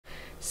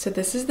So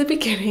this is the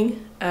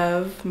beginning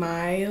of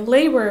my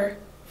labor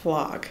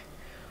vlog.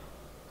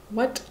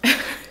 What?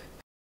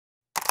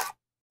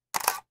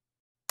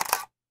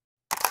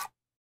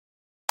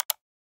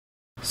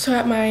 So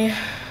at my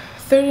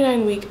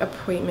 39-week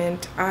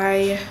appointment,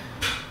 I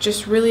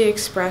just really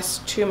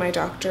expressed to my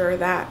doctor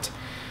that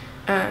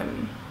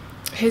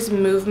his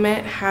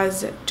movement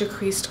has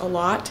decreased a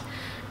lot,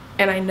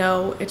 and I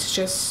know it's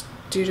just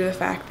due to the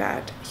fact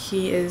that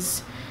he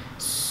is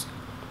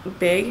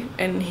big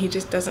and he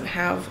just doesn't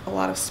have a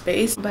lot of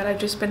space. But I've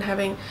just been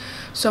having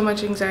so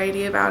much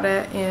anxiety about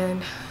it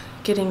and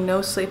getting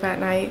no sleep at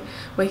night,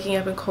 waking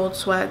up in cold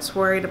sweats,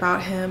 worried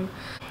about him,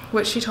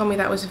 which she told me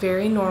that was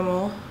very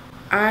normal.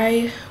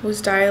 I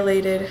was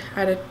dilated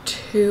at a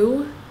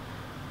 2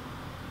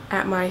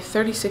 at my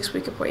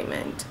 36-week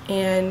appointment,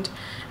 and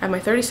at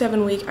my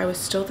 37-week I was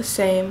still the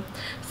same,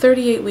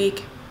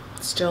 38-week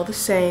still the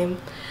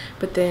same,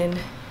 but then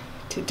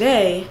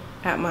today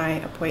at my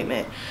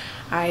appointment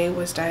I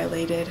was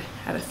dilated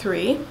at a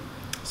 3,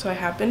 so I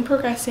have been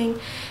progressing,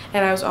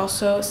 and I was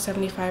also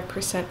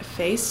 75%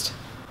 effaced.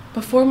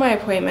 Before my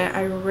appointment,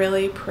 I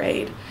really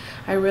prayed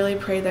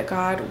that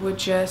God would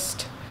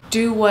just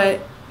do what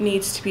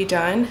needs to be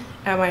done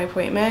at my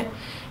appointment,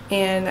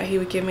 and that he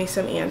would give me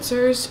some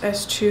answers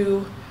as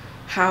to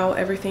how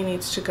everything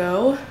needs to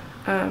go,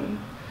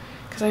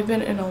 because I've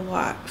been in a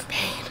lot of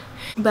pain.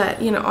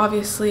 But, you know,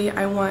 obviously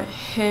I want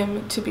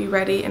him to be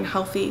ready and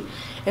healthy,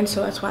 and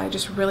so that's why I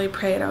just really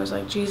prayed. I was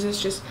like,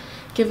 Jesus, just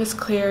give us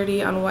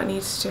clarity on what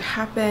needs to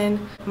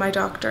happen. My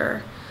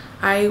doctor,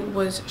 I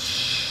was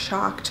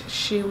shocked.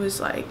 She was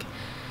like,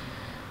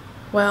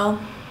 well,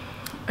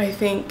 I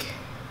think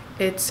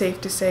it's safe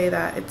to say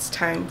that it's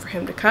time for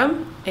him to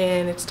come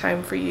and it's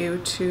time for you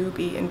to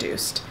be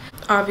induced.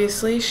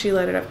 Obviously, she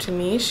let it up to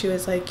me. She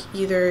was like,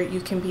 either you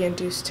can be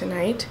induced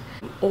tonight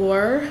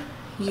or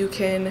you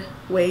can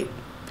wait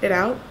it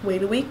out,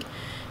 wait a week,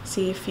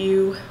 see if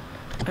you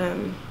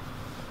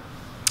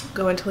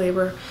go into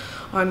labor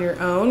on your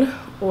own,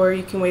 or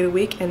you can wait a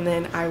week and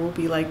then I will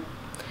be like,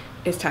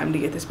 it's time to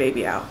get this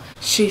baby out.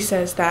 She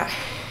says that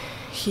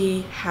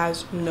he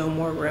has no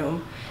more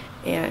room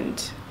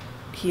and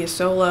he is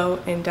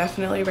solo and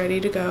definitely ready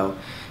to go.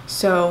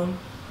 So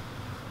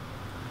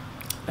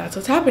that's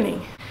what's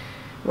happening.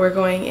 We're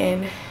going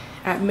in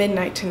at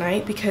midnight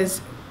tonight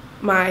because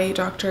my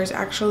doctor is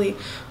actually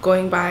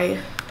going by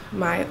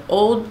my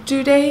old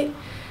due date.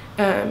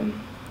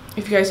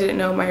 If you guys didn't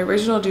know, my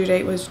original due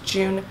date was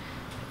June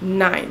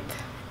 9th.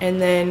 And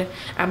then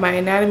at my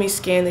anatomy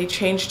scan, they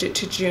changed it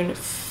to June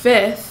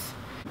 5th,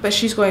 but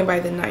she's going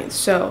by the 9th.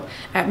 So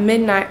at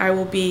midnight, I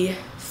will be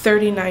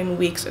 39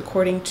 weeks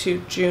according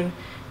to June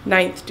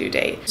 9th due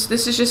date. So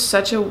this is just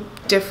such a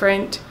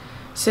different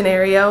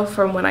scenario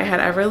from when I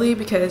had Everly,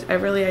 because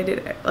Everly I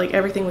did like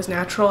everything was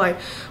natural. I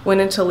went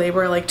into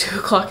labor at like 2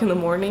 o'clock in the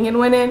morning and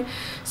went in.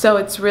 So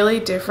it's really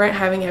different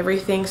having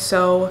everything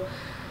so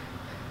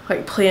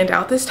like planned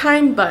out this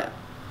time, but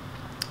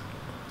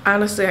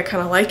honestly I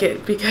kind of like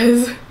it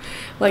because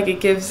like it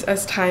gives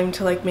us time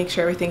to like make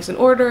sure everything's in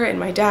order, and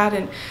my dad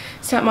and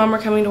stepmom are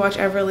coming to watch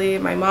Everly.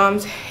 My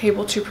mom's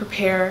able to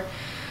prepare,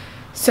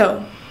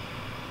 so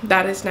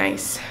that is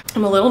nice.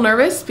 I'm a little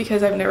nervous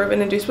because I've never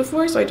been induced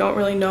before, so I don't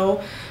really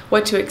know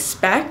what to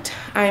expect.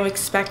 I'm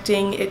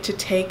expecting it to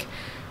take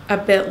a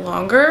bit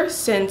longer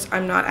since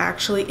I'm not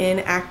actually in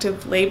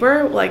active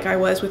labor like I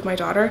was with my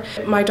daughter.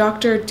 My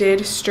doctor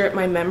did strip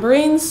my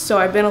membranes, so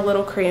I've been a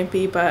little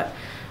crampy, but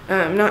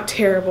not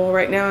terrible.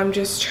 Right now I'm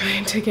just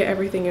trying to get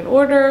everything in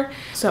order.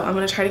 So I'm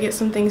gonna try to get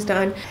some things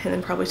done and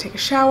then probably take a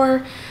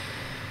shower.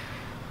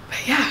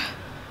 But yeah,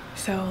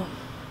 so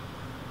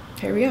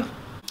here we go.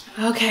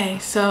 Okay,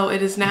 so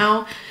it is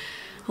now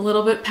a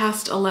little bit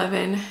past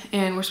 11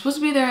 and we're supposed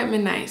to be there at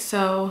midnight,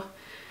 so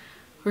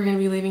we're gonna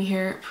be leaving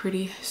here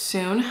pretty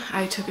soon.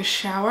 I took a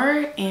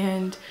shower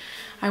and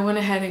I went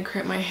ahead and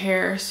crimped my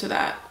hair so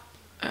that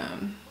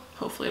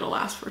hopefully it'll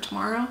last for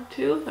tomorrow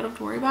too. I don't have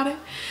to worry about it.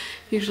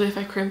 Usually if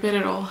I crimp it,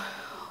 it'll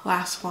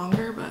last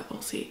longer, but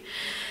we'll see.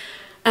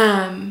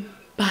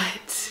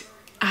 But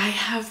I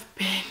have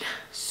been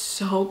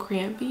so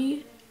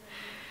crampy.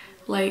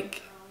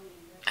 Like,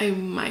 I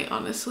might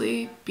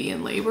honestly be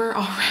in labor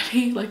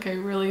already. Like, I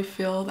really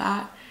feel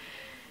that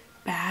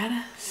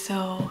bad.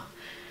 So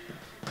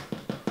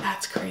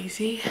that's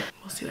crazy.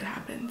 We'll see what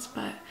happens.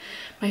 But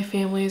my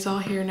family is all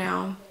here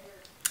now.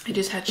 I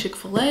just had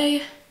Chick-fil-A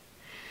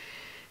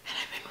and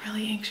I've been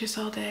really anxious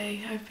all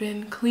day. I've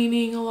been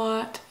cleaning a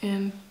lot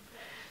and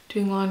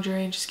doing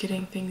laundry and just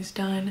getting things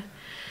done.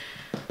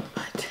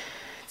 But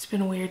it's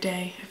been a weird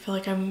day. I feel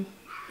like I'm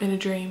in a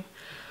dream.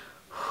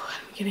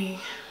 I'm getting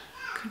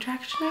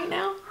contraction right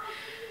now,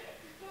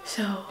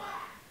 so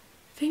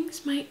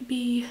things might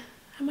be,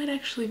 I might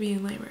actually be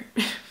in labor.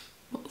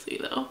 We'll see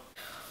though.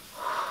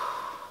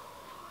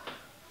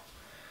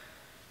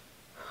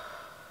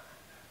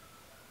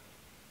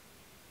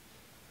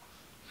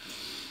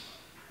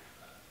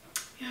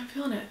 Yeah, I'm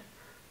feeling it.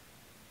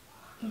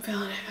 I'm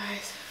feeling it,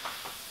 guys.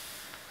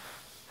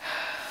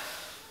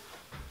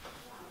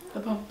 The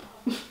bump.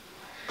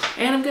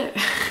 And I'm good.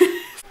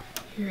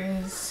 Here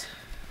is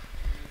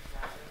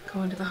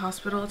going to the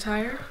hospital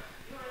attire.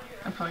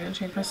 I'm probably gonna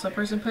change my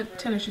slippers and put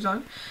tennis shoes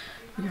on.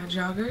 We got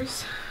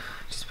joggers.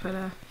 Just put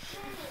a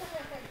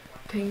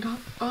tank top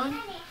on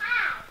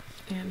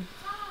and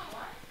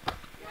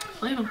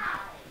flannel.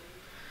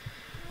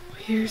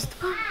 Here's the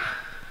bump.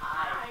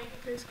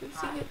 You guys can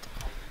see it.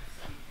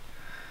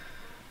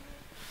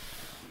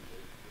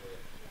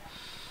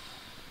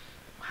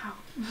 Wow.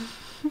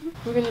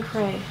 We're gonna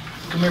pray.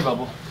 Come here,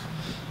 Bubble.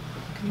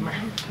 Come here.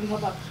 Come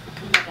on, Bubble.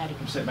 Come here, Daddy.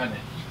 Come sit by me.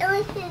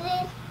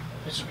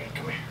 It's okay.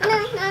 Come here.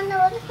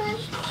 No.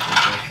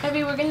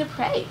 Evie, we're gonna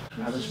pray.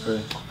 Let's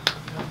pray.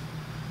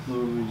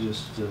 Lord, we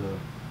just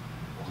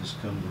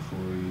come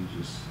before you,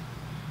 just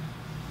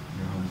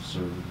your humble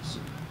servants,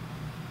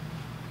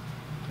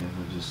 and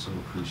we're just so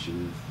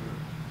appreciative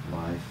for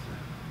life.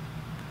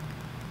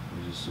 We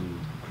just so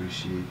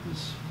appreciate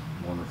this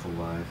wonderful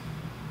life.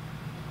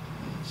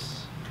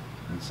 It's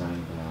inside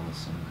of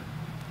Allison.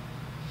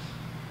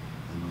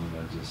 And Lord,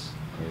 I just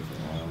pray for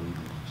Alli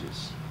to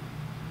just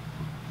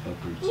help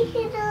her to be able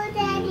to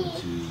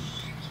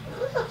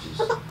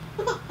just...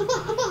 It's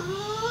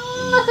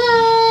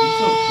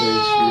okay,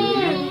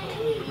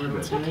 sweetie. We're good.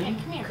 It's okay.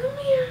 Come here. Come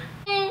here.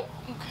 Okay.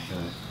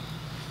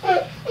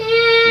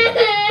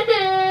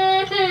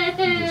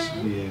 Just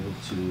be able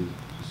to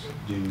just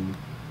do,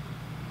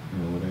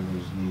 whatever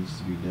needs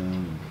to be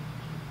done,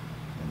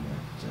 and that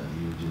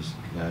you just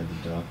guide the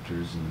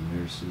doctors and the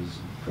nurses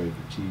and pray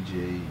for TJ.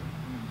 And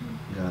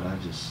God, I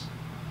just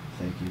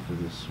thank you for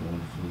this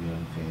wonderful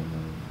young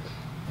family,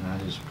 and I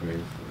just pray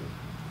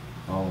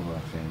for all of our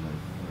family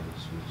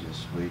members. We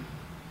just wait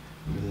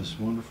for this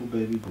wonderful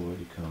baby boy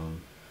to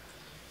come,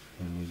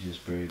 and we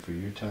just pray for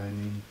your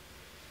timing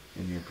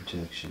and your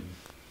protection.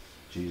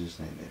 In Jesus'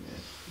 name,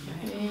 amen.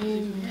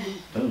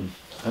 Amen. Boom.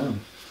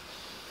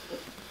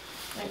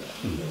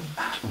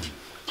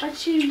 Our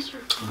shoes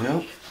are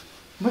Well,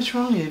 what's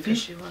wrong, Evie?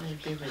 She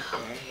wanted to be with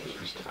Daddy.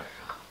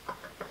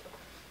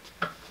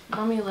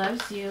 Mommy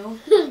loves you.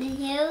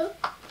 You?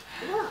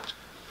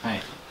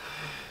 Hi.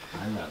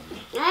 I love you.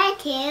 I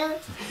too.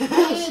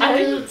 I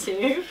do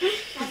too.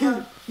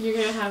 You're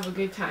gonna have a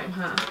good time,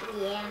 huh?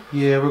 Yeah.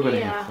 Yeah, we're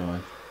gonna have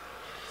fun.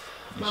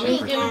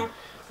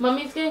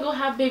 Mommy's gonna go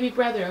have baby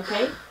brother,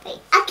 okay?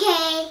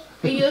 Okay.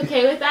 Are you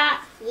okay with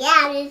that?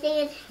 Yeah, this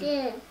is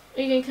good.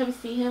 Are you gonna come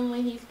see him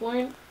when he's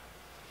born?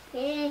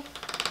 Yeah.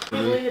 I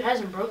believe it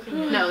hasn't broken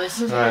yet. No,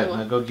 this is Alright,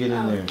 now go get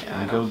in there. Yeah,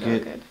 I And don't go feel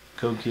get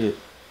good.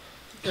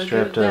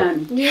 strapped up.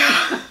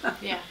 Yeah.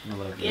 Yeah. I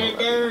love you. Get it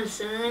done,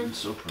 son. I'm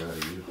so proud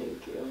of you.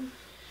 Thank you.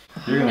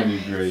 You're gonna be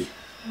great.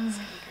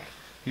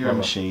 You're a Mama.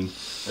 machine.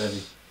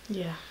 Daddy.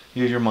 Yeah.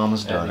 You're your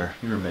mama's daughter.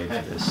 You were made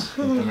for this.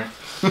 Come here.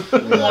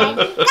 Yeah.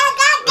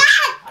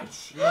 I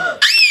see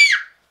it.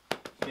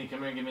 Can you come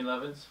here and give me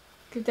lovin's?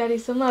 Give Daddy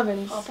some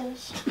lovin's.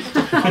 Bubbles.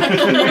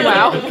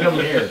 Wow. Come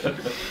here.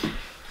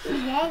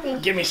 Daddy.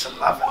 Give me some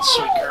lovin's,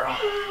 sweet girl.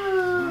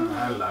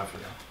 I love you.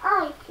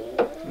 I do.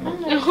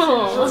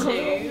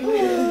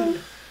 Oh.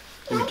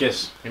 Give me a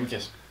kiss. Give me a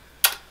kiss.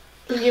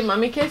 Can you give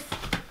Mommy a kiss?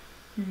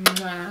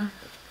 Mwah.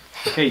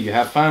 Okay, you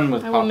have fun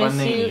with I will Papa miss and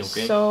Nanny, you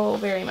okay? so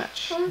very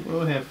much.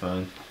 We'll have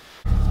fun.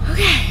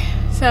 Okay,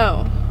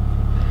 so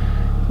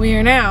we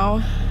are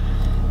now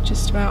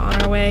just about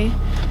on our way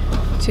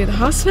to the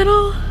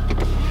hospital.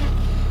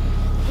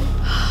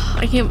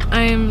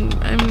 I'm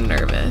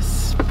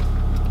nervous,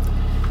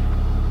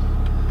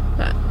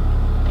 but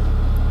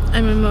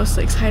I'm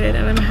mostly excited,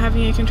 and I'm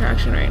having a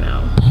contraction right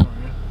now.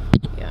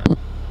 Yeah.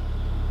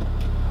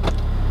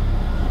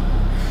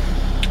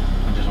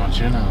 I just want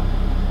you to know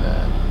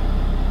that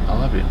I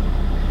love you.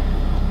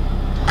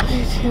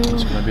 Me too.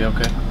 It's gonna be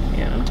okay.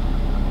 Yeah.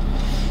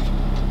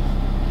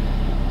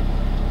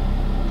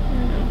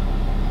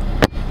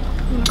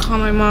 I'm gonna call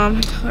my mom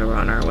and tell her we're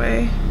on our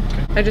way.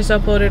 Okay. I just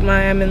uploaded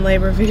my I'm in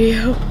labor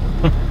video.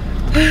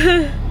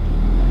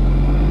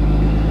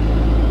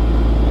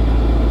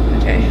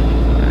 Okay.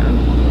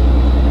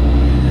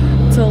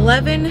 It's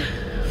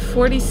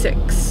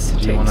 11:46.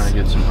 Do you want to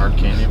get some hard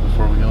candy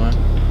before we go in?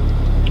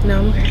 No,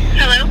 I'm okay.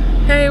 Hello?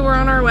 Hey, we're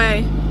on our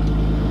way.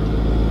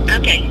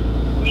 Okay,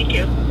 me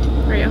too.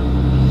 Where are you?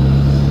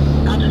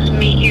 I'll just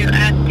meet you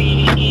at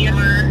the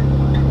ER.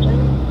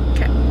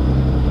 Okay.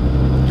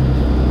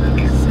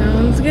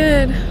 Sounds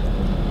good.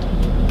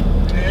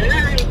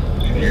 Alright,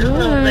 see you in a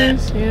little bit.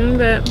 See you in a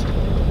bit.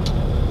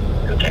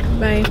 Okay.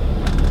 Bye.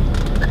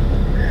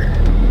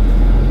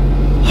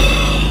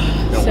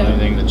 Don't So- want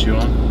anything to chew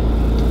on?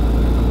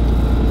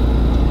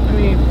 I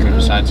mean, Or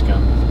besides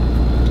gum?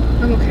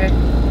 I'm okay.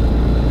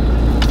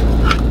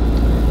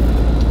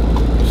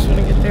 Just want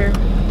to get there.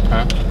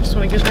 Huh? Just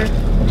want to get there.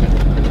 Okay.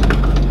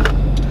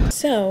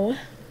 So,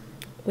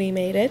 we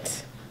made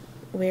it.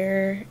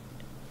 We're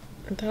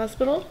at the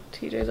hospital.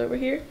 TJ's over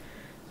here.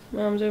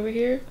 Mom's over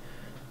here.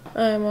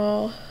 I'm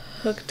all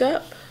hooked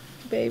up.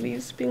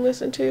 Baby's being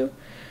listened to.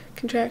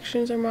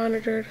 Contractions are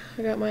monitored.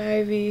 I got my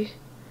IV.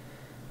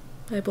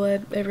 I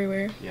bled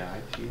everywhere. Yeah,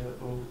 I feel.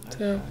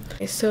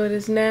 So it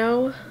is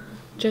now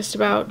just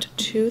about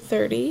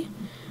 2:30.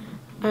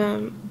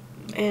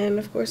 And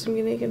of course I'm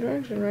getting a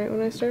contraction right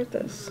when I start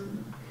this.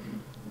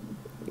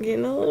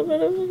 Getting a little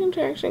bit of a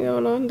contraction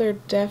going on. They're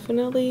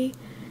definitely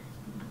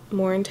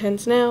more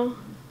intense now.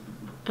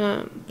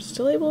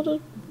 Still able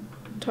to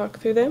talk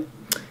through them,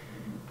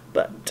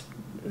 but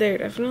they're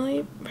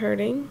definitely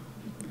hurting.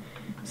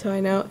 So I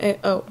know,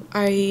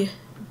 I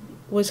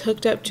was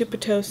hooked up to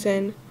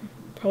Pitocin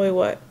probably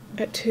what,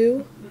 at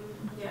 2?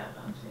 Yeah,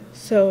 about 2.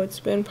 So it's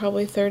been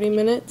probably 30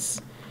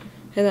 minutes,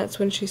 and that's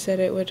when she said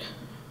I would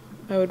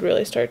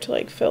really start to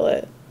like feel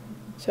it.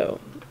 So,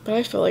 but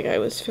I feel like I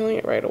was feeling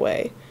it right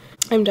away.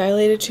 I'm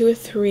dilated to a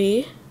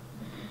 3,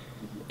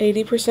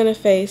 80%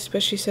 effaced,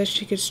 but she said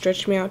she could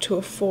stretch me out to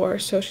a 4.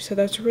 So she said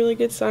that's a really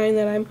good sign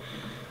that I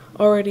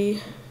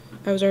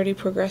was already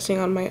progressing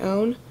on my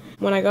own.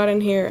 When I got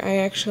in here, I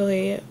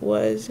actually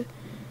was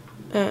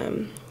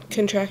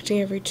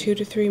contracting every 2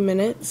 to 3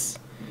 minutes.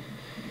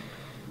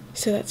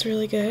 So that's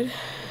really good.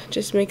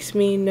 Just makes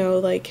me know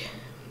like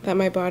that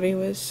my body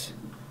was,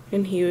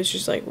 and he was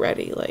just like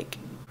ready, like.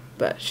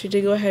 But she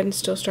did go ahead and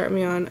still start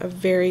me on a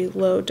very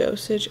low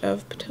dosage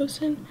of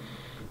Pitocin.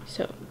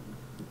 So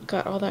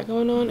got all that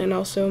going on, and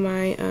also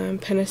my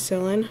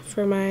penicillin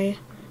for my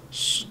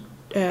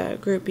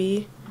group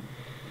B.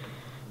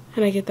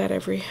 And I get that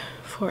every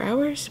 4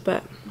 hours,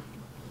 but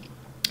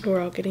we're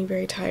all getting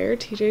very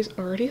tired. TJ's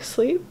already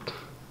asleep.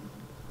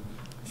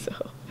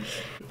 So,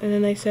 and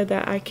then they said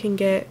that I can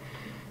get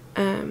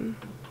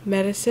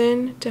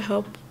medicine to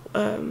help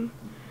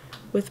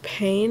with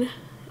pain,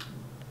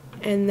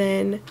 and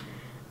then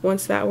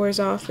once that wears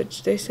off,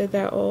 they said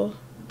that will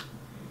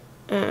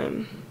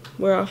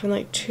wear off in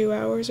like 2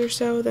 hours or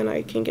so, then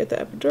I can get the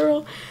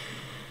epidural.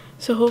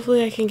 So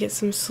hopefully I can get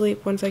some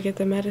sleep once I get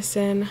the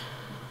medicine.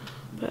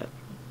 But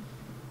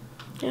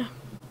yeah.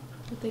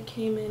 But they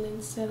came in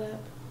and set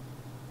up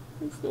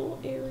this little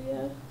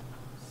area,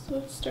 so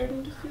it's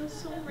starting to feel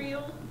so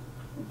real.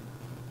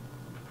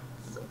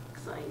 So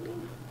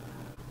exciting.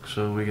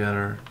 So we got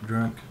our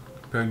drunk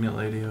pregnant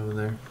lady over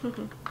there.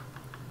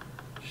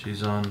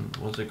 She's on,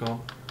 what's it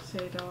called?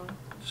 Sadol.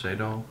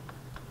 Sadol?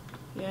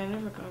 Yeah, I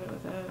never got it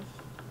with Ev.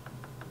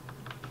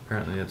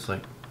 Apparently it's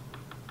like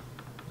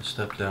a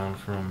step down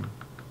from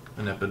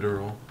an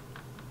epidural.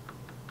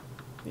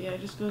 Yeah,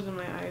 it just goes in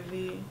my IV.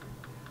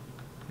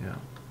 Yeah.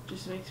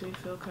 Just makes me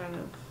feel kind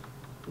of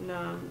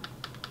numb.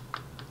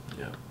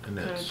 Yeah, and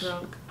Kind of it's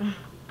drunk.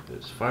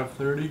 It's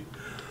 5:30.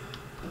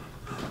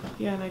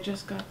 Yeah, and I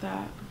just got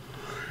that.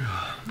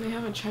 They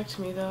haven't checked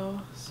me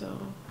though, so.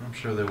 I'm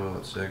sure they will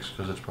at 6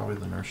 because it's probably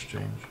the nurse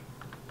change.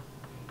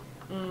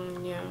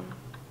 Yeah.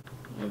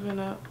 I've been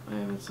up. I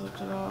haven't slept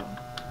at all.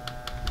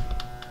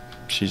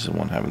 She's the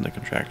one having the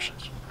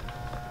contractions.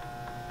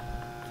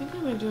 I think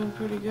I've been doing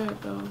pretty good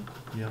though.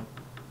 Yep.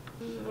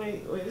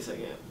 Wait a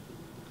second.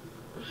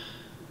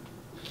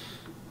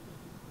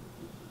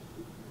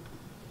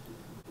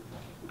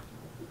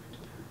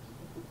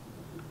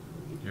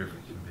 You're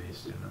freaking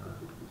based in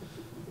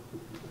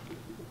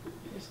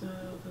It's not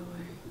out of the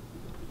way.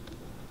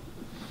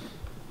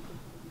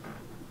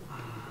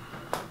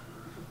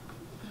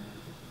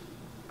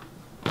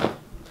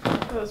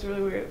 That was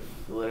really weird.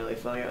 I literally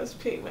felt like I was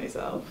peeing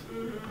myself.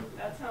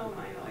 That's how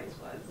my noise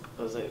was.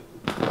 I was like,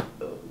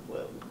 oh,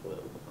 whoa.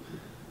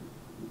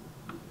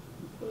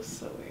 It was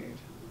so weird.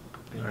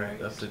 Alright,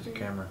 update the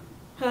camera.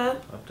 Huh?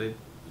 Update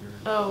your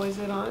Oh, is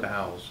it on?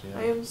 bowels, yeah.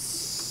 I am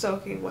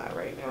soaking wet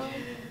right now.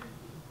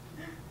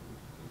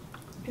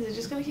 Is it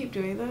just gonna keep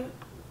doing that?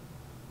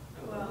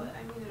 Well,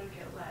 I mean, it'll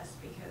get less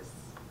because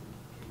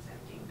it's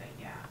emptying, but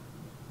yeah.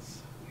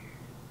 So weird.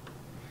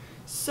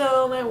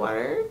 So my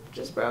water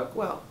just broke.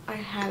 Well, I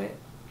had it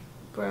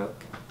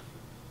broke.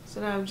 So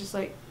now I'm just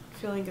like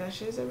feeling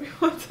gushes every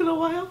once in a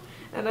while.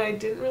 And I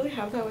didn't really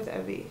have that with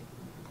Evie.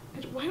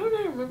 Why don't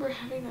I remember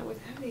having that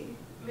with Evie?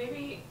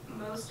 Maybe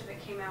most of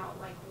it came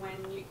out like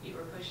when you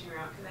were pushing her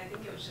out, because I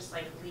think it was just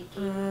like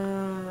leaking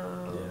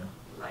Oh.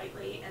 Yeah.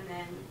 lightly, and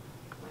then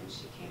when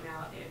she came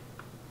out, it.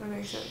 That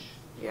makes sense.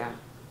 Yeah.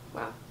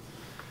 Wow.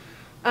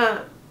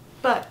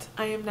 But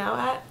I am now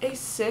at a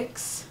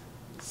 6.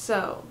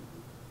 So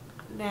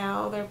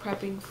now they're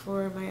prepping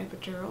for my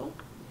epidural.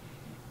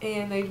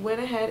 And they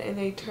went ahead and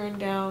they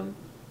turned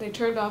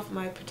off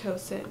my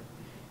Pitocin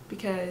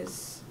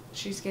because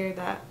she's scared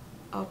that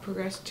I'll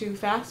progress too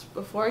fast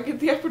before I get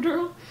the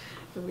epidural,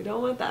 and we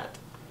don't want that.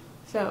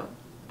 So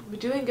we're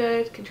doing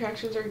good.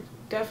 Contractions are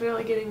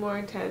definitely getting more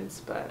intense,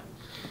 but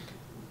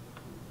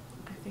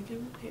I think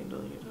I'm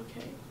handling it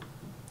okay.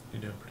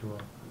 You're doing pretty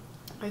well.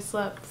 I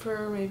slept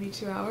for maybe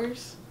 2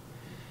 hours,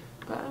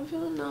 but I'm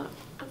feeling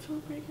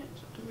pretty good.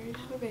 I'm ready to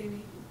have a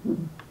baby.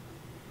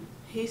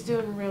 He's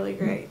doing really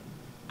great.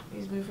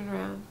 He's moving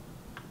around,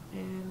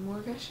 and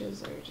more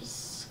gushes are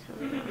just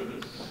coming out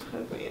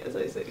of me as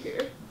I sit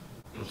here.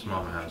 What's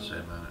Mama have to say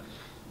about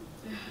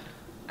it?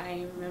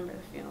 I remember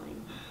the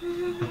feeling.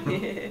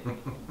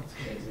 It's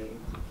crazy.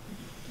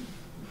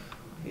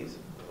 He's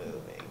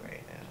moving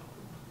right now.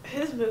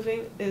 His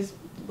moving is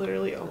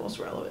literally almost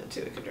relevant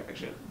to the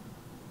contraction.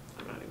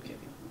 I'm not even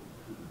kidding.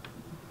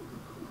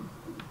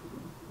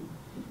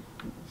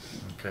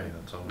 Okay,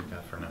 that's all we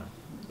got for now.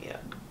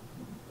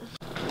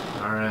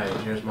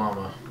 here's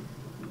Mama.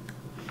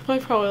 I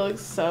probably look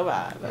so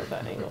bad at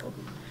that angle.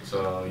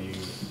 So you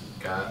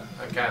got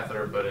a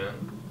catheter put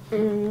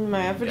in.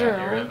 My You got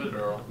your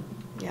epidural.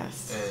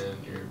 Yes.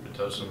 And your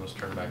Pitocin was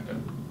turned back up.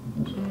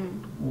 So,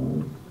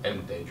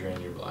 and they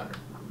drained your bladder.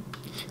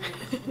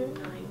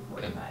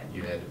 9:45. And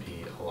you had to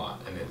pee a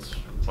lot. And it's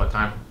what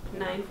time?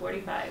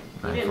 9:45.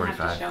 You didn't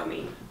have to show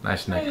me.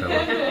 Nice neck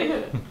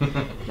pillow.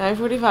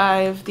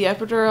 9:45. The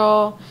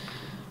epidural.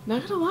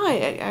 Not gonna lie,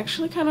 it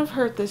actually kind of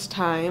hurt this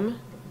time.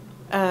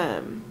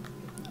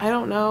 I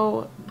don't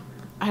know.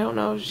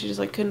 She just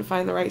like couldn't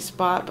find the right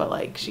spot, but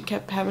like she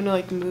kept having to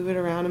like move it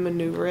around and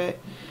maneuver it,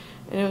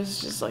 and it was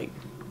just like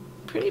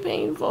pretty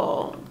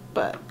painful.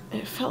 But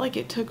it felt like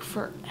it took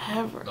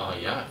forever. Oh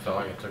yeah, it felt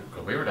like it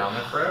took. We were down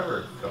there forever.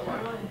 It felt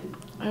like.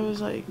 I was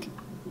like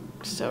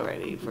so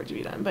ready for it to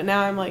be done, but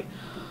now I'm like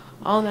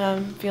all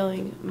numb,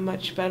 feeling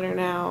much better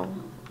now,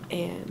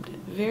 and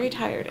very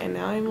tired. And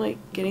now I'm like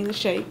getting the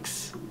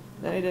shakes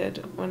that I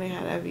did when I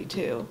had Evie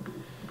too.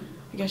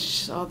 I guess it's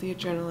just all the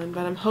adrenaline,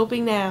 but I'm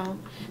hoping now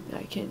that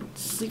I can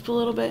sleep a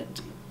little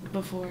bit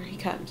before he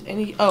comes.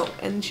 And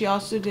and she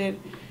also did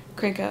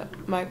crank up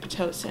my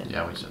Pitocin.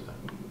 Yeah, we said that.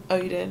 Oh,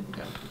 you did?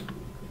 Yeah.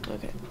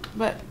 Okay.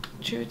 But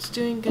sure, it's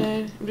doing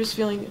good. I'm just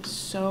feeling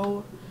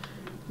so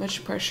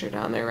much pressure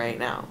down there right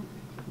now,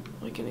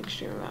 like an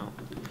extreme amount.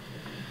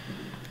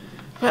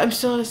 But I'm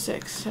still at a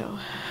 6, so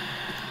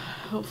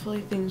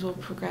hopefully things will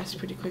progress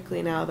pretty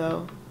quickly now,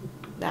 though,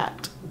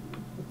 that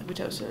the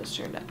Pitocin is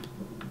turned up.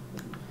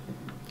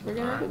 We're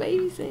gonna have a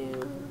baby soon.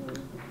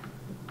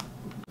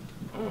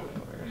 Oh my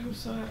lord, I'm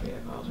so happy I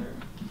called her.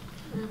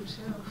 I'm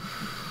too.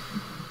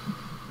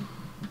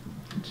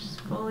 She's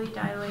fully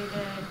dilated.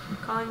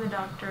 Calling the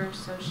doctor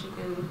so she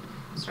can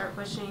start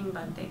pushing,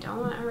 but they don't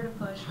want her to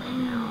push right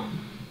now.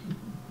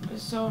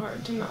 It's so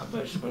hard to not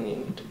push when you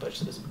need to push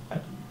this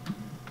bad.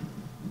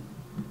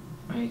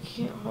 I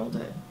can't hold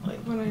it. Like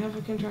when I have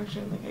a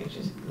contraction, like I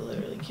just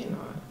literally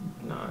cannot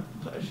not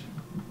push.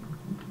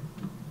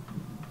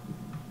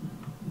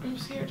 I'm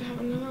scared to have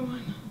another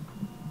one.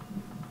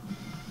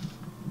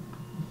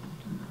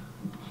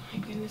 Oh my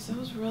goodness, that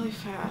was really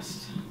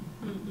fast.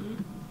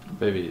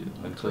 Baby,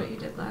 That's what you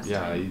did last yeah,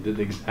 time. you did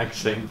the exact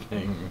same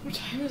thing. What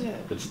time is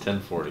it? It's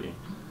 10:40.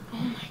 Oh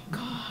my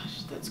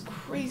gosh, that's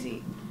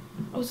crazy.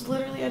 I was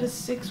literally at a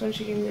 6 when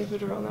she gave me the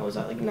epidural, and that was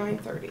at like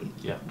 9:30.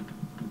 Yeah.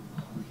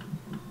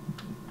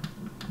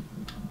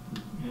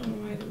 I don't know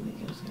why I didn't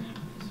think it was gonna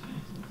happen this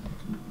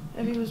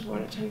fast. Evie was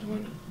born at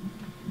 10:20.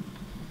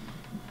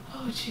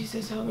 Oh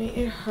Jesus, help me!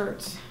 It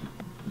hurts.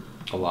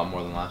 A lot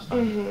more than last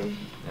time.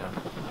 Yeah.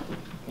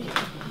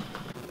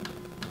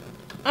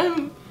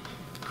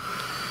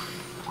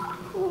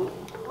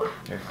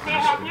 Here, May I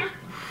help you?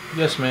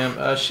 yes,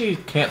 ma'am. She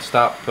can't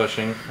stop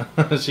pushing.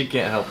 She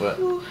can't help it.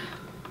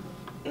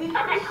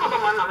 Okay, hold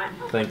on one moment.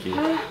 Thank you.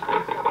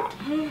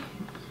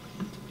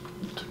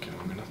 Took you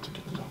long enough to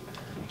get the doctor.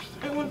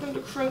 I want them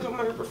to crank up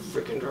my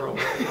freaking girl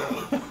right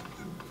now.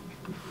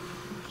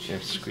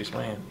 Here, squeeze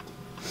my hand.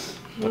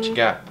 What you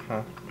got,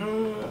 huh? Oh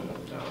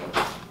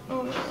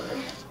no.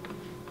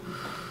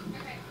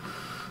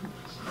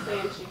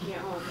 Saying she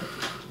can't hold it.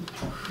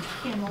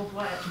 Can't hold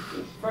what?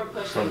 From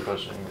pushing. From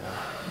pushing,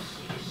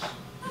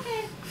 yeah.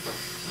 Okay.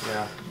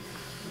 Yeah.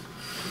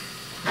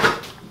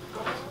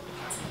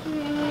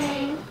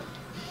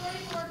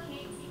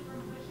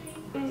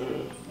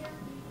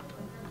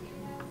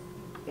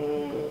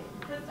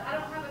 Because I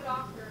don't have a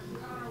doctor.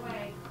 She's on her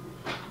way.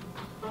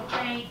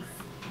 Thanks.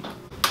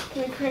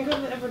 Can we crank up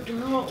the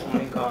epidural? Oh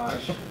my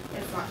gosh.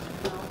 It's not going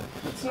to help.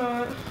 It's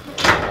not.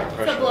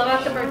 So blow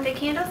out the birthday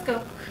candles.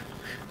 Go.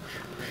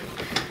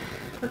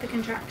 With the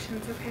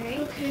contractions, okay?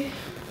 Okay.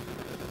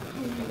 Oh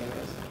my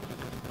goodness.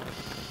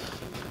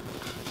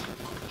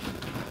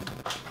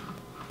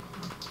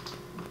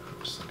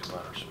 Just think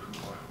about her super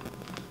boy.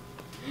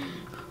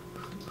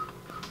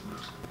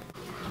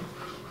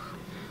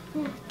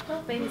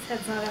 Oh, baby's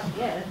head's not out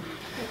yet.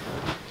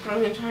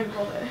 I'm gonna try and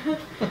hold it.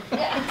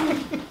 Yeah.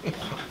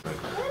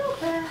 Little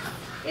bit.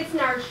 It's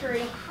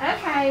nursery.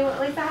 Okay, well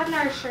at least I have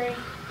nursery.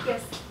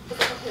 Yes.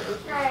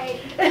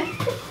 Right.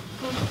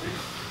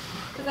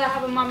 Because I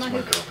have a mama who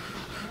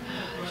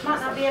might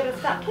not be able to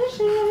stop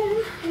pushing. I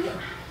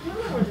don't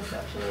know where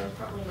deception is.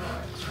 Probably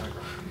not.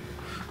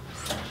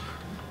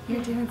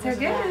 You're doing so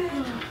good.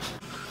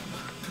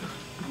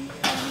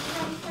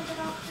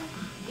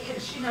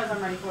 She knows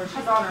I'm ready for it.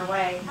 She's on her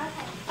way.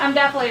 Okay. I'm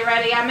definitely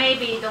ready. I may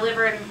be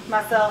delivering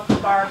myself,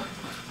 Barb.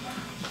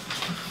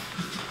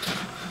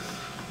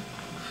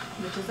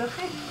 Which is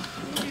okay.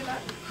 You can do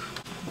that.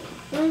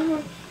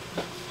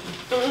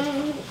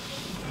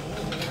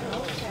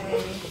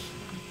 Okay.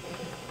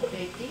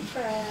 Big deep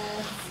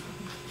breath.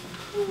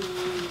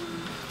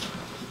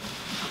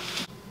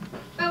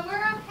 But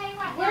we're okay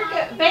right We're now.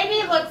 good. Baby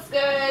looks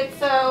good,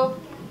 so.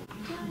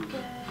 Doing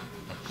good.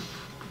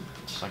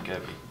 Just like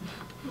Abby.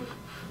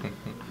 I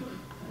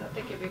don't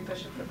think you'd be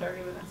pushing for 30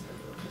 minutes with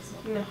this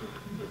one. No.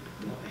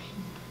 No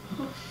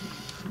way.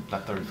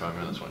 That 35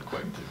 minutes went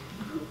quick,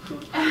 too.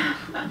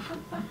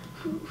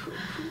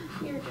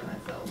 You're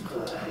doing so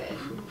good.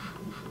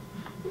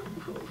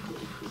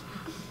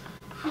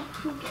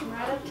 Getting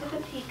right up to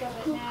the peak of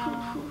it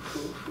now.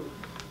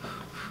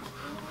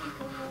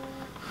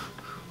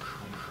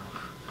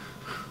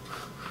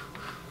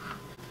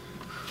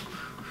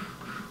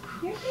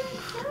 You're doing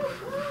so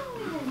good.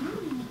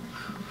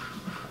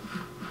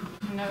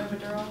 No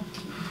epidural?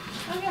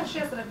 Oh yeah, she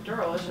has an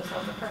epidural. It's just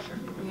lots of pressure.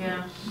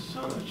 Yeah.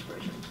 So much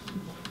pressure.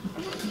 I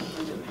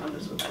didn't have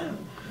this with them.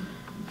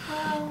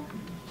 Well,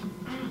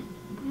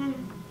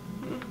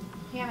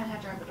 you haven't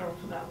had your epidural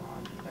for that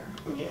long either.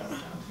 Yeah.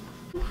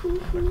 I'm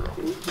doing good.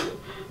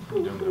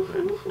 You're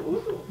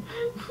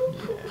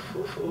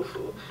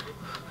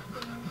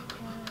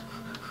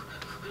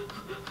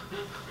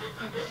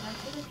getting up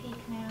to the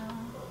peak now.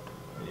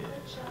 Yeah.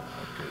 Good job.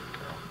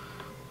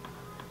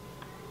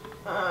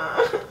 I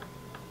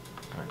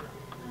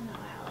know,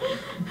 Allie.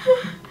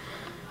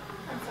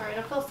 I'm sorry.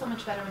 It'll feel so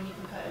much better when you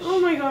can push. Oh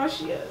my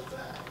gosh, yes.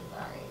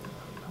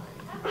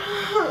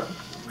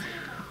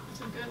 It's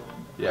a good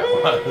one. Yeah, it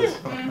was.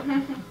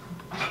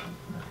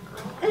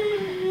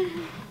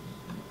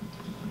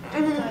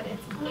 But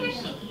it's Here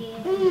she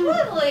is.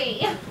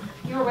 lovely.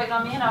 You were waiting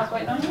on me and I was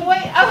waiting on you.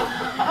 Wait,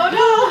 oh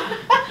no.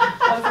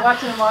 I was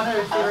watching the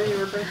monitor to see where you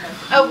were bringing us.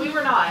 Oh, we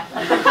were not. I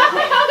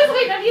was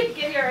waiting on you to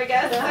get here, I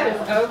guess.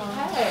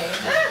 Okay.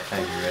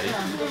 Hey, you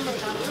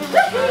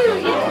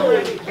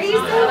ready? Are you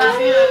still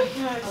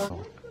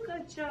up?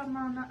 Good job,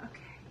 Mama. Okay.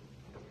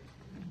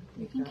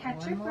 You can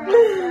catch your breath.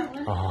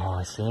 Oh,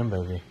 I see him,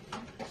 baby.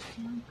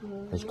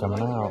 He's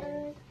coming out.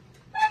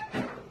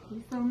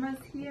 He's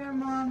almost here,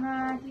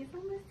 Mama. He's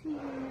almost here.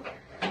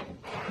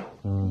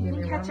 You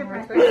can catch your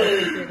breath.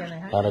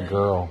 That a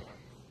girl.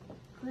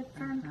 Good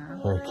son.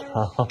 Here it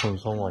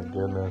comes. Oh my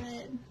goodness.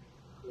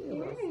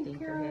 Here he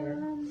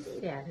comes.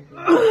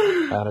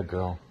 That a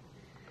girl.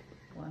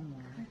 One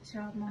more. Good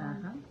job,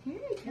 Mom.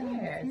 Here he comes.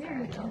 Here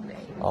he comes.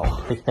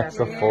 Oh, he has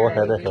a full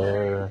head of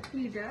hair.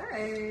 He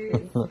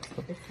does.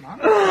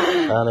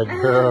 That a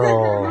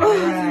girl.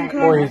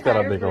 Boy, he's got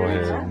a big old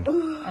head.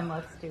 And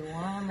let's do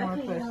one more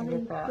push and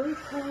get that.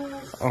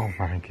 Oh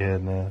my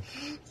goodness.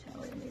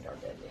 We need our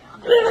bed down.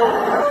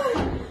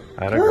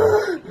 That a girl.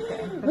 Okay.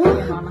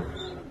 Okay, Mama.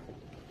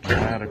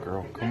 That a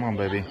girl. Come on,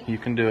 baby. You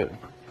can do it.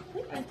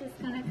 I'm just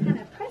going to kind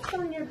of press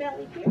on your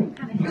belly here and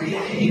kind of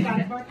help you. You got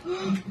it, Mark?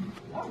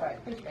 All right.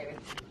 Push, baby.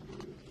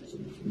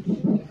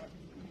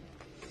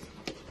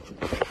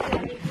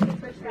 Ready? Can you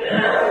push that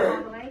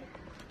all the way?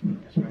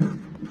 Yes, ma'am.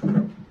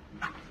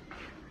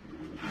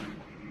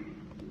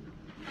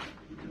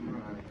 Come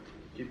on.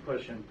 Keep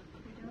pushing.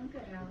 You're doing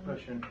good, Alli.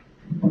 Pushing.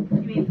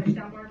 You mean push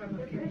down more, but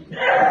okay.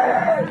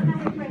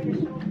 Kind of right the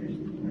shoulders.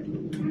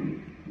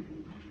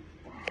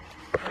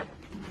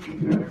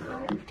 That a girl.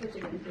 What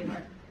you going to do,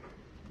 Mark?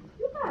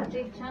 You got a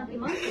big chunky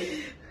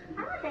monkey.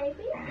 Hi, baby.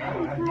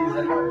 He's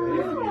a baby.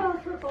 Oh,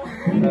 purple. Oh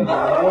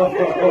my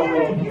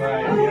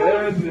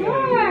goodness.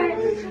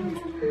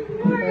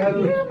 That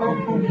is so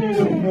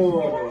beautiful.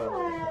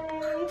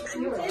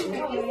 You are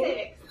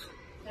 56.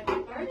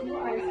 You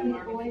are a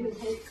sweet boy who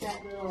takes that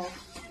little.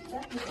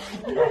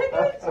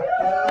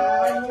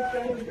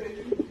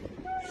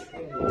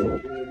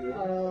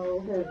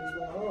 Oh,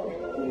 hello.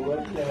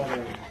 Look at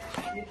her.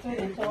 You could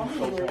have told me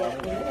where that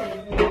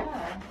is. Yeah.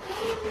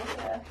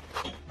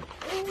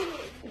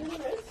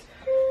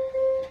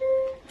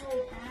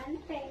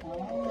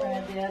 All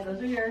right, yeah, those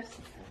are yours.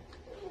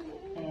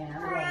 And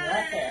one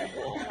right there.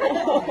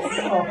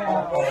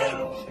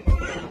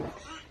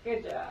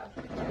 Good job.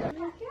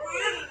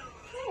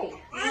 Hey, you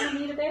want to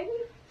meet a baby?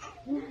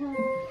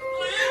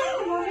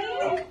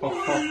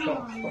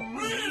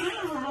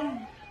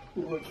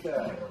 What's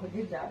that?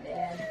 Good job,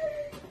 Dad.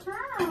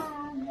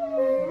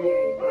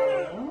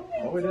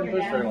 Oh, we didn't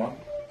push very long.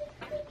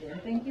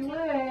 Didn't think you would.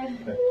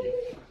 Thank you.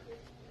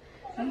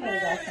 Somebody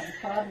got some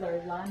toddler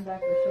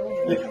linebacker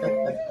shoulders.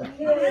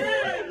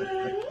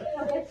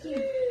 I'll bet you.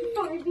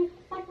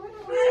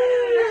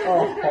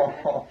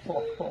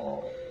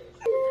 Oh.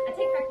 I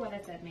take back what I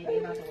said, maybe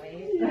not the way.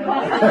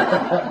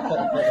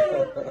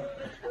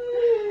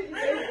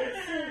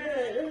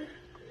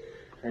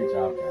 Great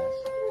job, guys.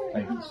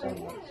 Thank you so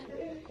much.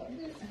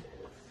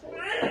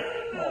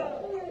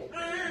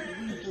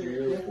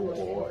 Beautiful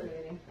boy.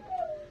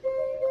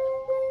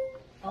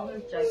 All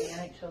those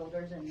gigantic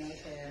shoulders and no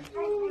hair.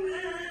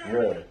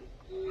 Really?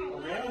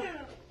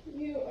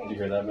 Did you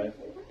hear that, babe?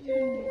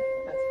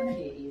 That's going to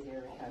be an easier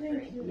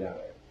recovery. Yeah.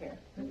 Here,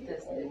 put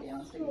this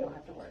down so you don't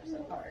have to work so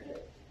hard.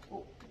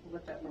 Oh,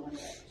 lift up for one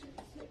sec.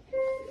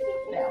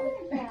 Down.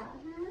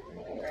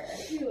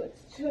 He looks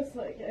just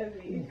like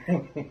Evie.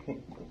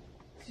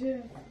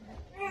 Just.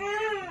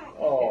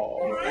 Oh.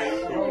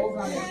 Rolls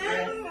on his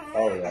wrist.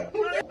 Oh, yeah.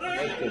 Look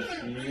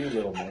at you,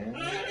 little man.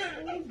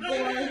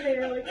 Blonde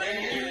hair like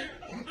Evie.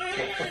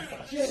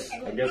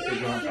 I guess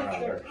he's not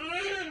louder.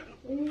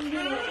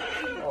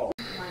 Oh.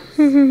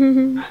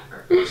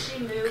 She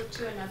moved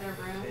to another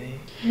room.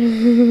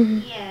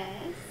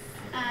 Yes.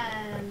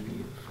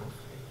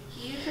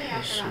 Usually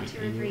after about 2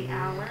 or 3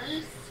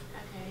 hours.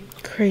 Okay.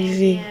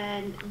 Crazy.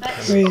 But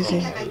Crazy.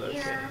 she can come back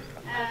here.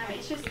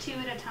 It's just 2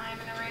 at a time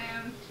in the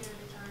room. 2 at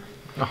a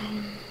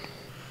time.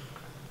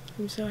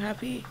 I'm so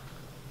happy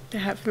to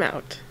have him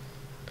out.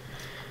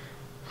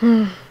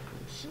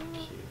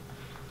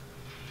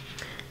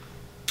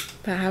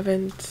 That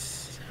happened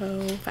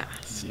so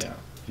fast. Yeah.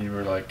 You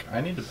were like,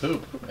 I need to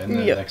poop. And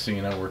then Yep. next thing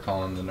you know, we're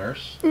calling the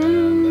nurse.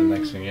 And the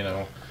next thing you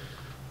know,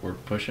 we're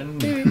pushing.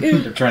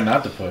 They're trying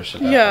not to push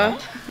at that Yeah.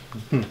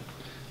 point. A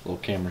little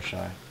camera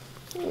shy.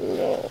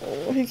 No,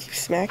 he keeps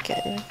smacking.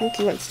 I think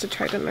he wants to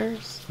try to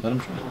nurse. Let him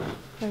try.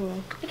 I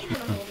will.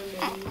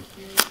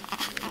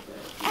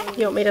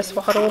 You want me to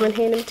swaddle him and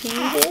hand him to you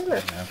then? Or?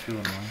 Yeah, if you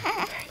wouldn't mind.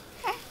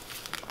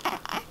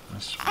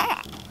 That's sweet boy.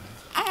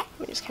 Let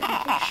me just kind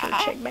of make sure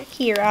check back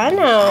here. I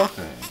know.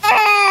 Okay.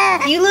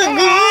 You look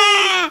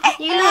good.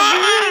 You look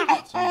good.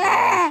 Some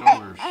broad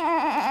shoulders.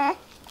 Aw.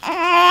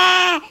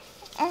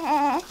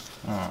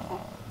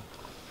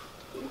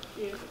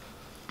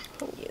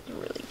 It's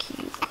really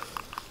cute.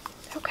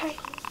 Okay.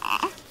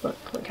 Look,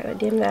 we'll kind of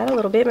dim that a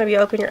little bit. Maybe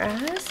open your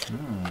eyes.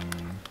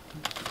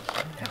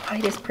 The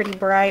light is pretty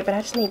bright, but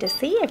I just need to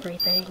see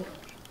everything.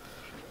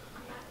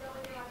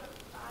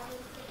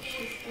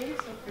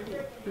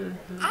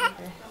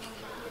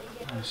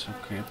 It's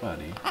okay,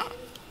 buddy.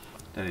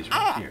 Daddy's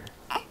right here.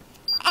 Yeah.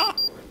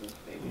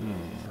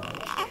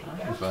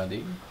 Hi,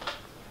 buddy.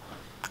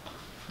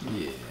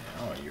 Yeah.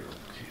 Oh, you're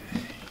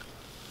okay.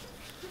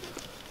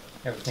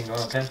 Everything going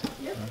okay?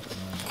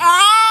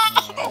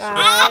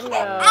 I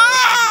know.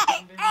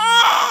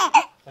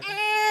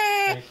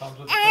 Any problems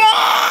with the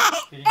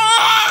foot? Feeding you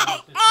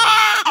problems with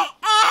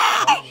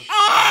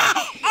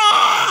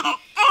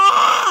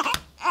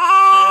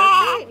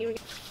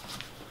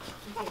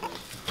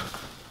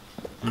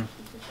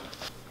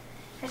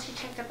Has she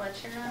checked the blood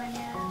sugar on him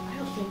yet? I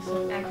don't think so.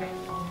 Okay.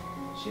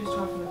 She was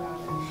talking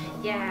about it.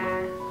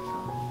 Yeah.